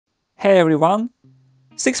Hey everyone!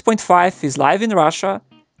 6.5 is live in Russia,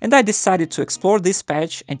 and I decided to explore this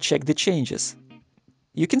patch and check the changes.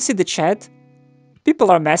 You can see the chat. People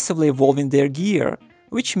are massively evolving their gear,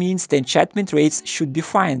 which means the enchantment rates should be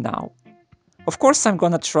fine now. Of course I'm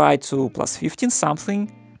gonna try to plus 15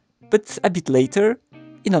 something, but a bit later,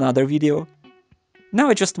 in another video. Now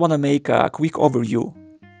I just wanna make a quick overview.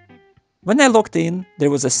 When I logged in, there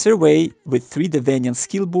was a survey with 3 Devanian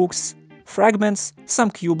skill books, fragments, some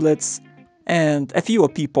cubelets, and a few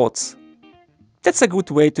OP pots. That's a good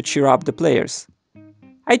way to cheer up the players.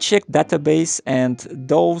 I checked database and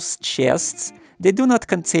those chests, they do not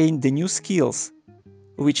contain the new skills,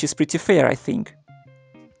 which is pretty fair, I think.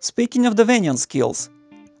 Speaking of Devanian skills,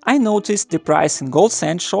 I noticed the price in Gold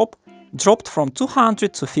Sand Shop dropped from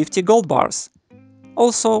 200 to 50 gold bars.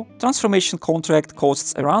 Also, transformation contract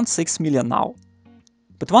costs around 6 million now.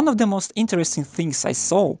 But one of the most interesting things I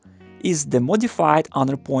saw is the modified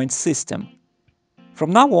honor point system.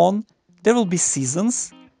 From now on, there will be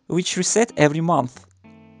seasons, which reset every month.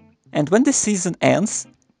 And when the season ends,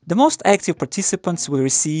 the most active participants will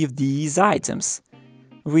receive these items,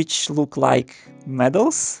 which look like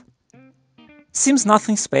medals. Seems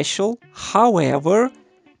nothing special, however,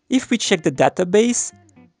 if we check the database,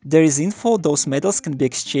 there is info those medals can be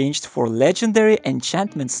exchanged for legendary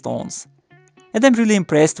enchantment stones. And I'm really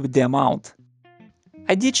impressed with the amount.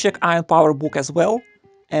 I did check Iron Power Book as well,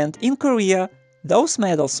 and in Korea, those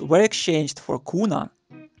medals were exchanged for kuna.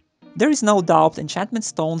 There is no doubt enchantment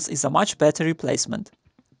stones is a much better replacement.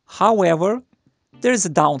 However, there is a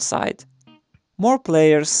downside. More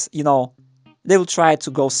players, they will try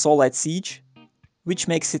to go solo at siege, which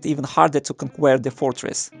makes it even harder to conquer the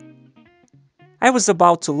fortress. I was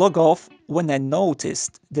about to log off when I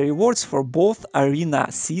noticed the rewards for both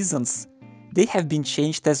arena seasons, they have been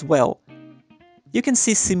changed as well. You can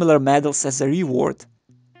see similar medals as a reward.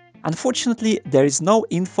 Unfortunately, there is no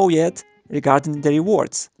info yet regarding the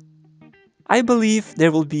rewards. I believe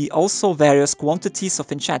there will be also various quantities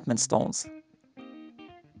of enchantment stones.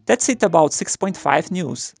 That's it about 6.5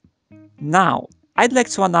 news. Now, I'd like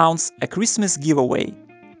to announce a Christmas giveaway.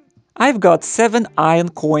 I've got 7 Ion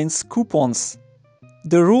coins coupons.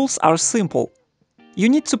 The rules are simple. You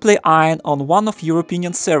need to play Ion on one of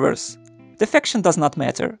European servers. The faction does not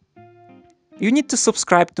matter. You need to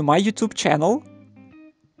subscribe to my YouTube channel.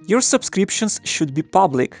 Your subscriptions should be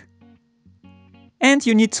public. And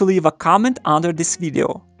you need to leave a comment under this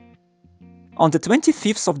video. On the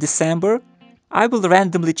 25th of December, I will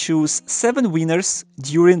randomly choose 7 winners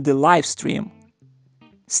during the live stream.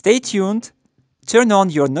 Stay tuned, turn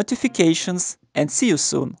on your notifications, and see you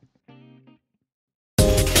soon.